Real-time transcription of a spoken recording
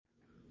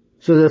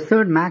So the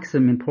third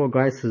maxim in Paul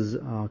Grice's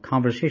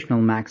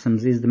conversational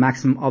maxims is the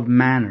maxim of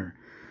manner.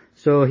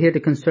 So here the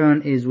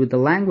concern is with the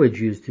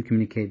language used to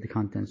communicate the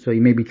content. So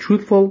you may be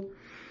truthful,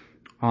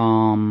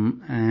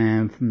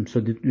 and so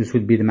this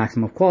would be the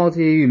maximum of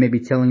quality. You may be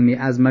telling me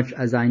as much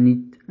as I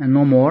need and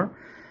no more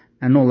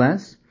and no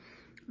less,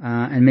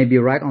 and maybe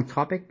right on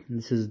topic.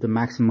 This is the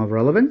maximum of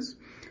relevance.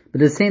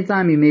 But at the same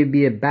time, you may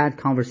be a bad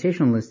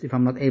conversationalist if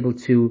I'm not able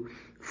to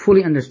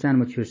fully understand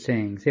what you're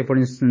saying. Say, for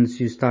instance,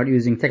 you start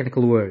using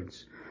technical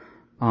words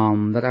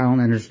that I don't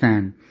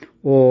understand,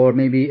 or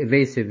maybe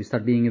evasive. You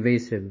start being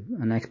evasive,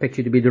 and I expect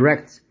you to be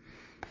direct.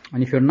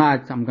 And if you're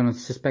not, I'm going to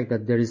suspect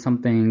that there is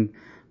something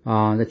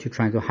that you're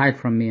trying to hide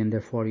from me, and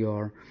therefore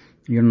you're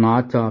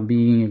not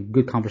being a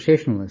good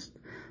conversationalist.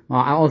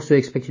 I also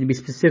expect you to be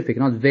specific,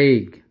 not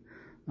vague.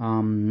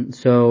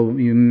 So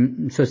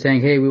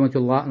saying, hey, we went to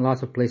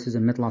lots of places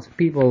and met lots of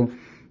people.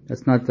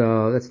 That's not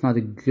a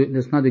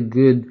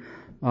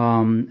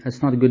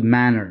good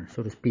manner,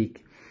 so to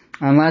speak.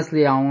 And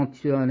lastly, I want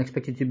to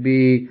expect you to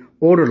be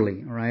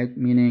orderly, right?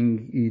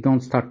 Meaning you don't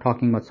start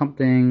talking about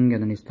something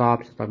and then you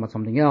stop, talk about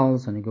something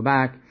else, and you go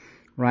back,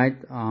 right?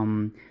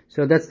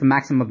 So that's the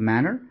maximum of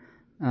manner.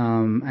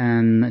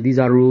 And these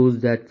are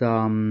rules that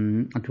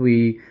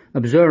we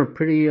observe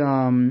pretty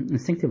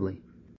instinctively.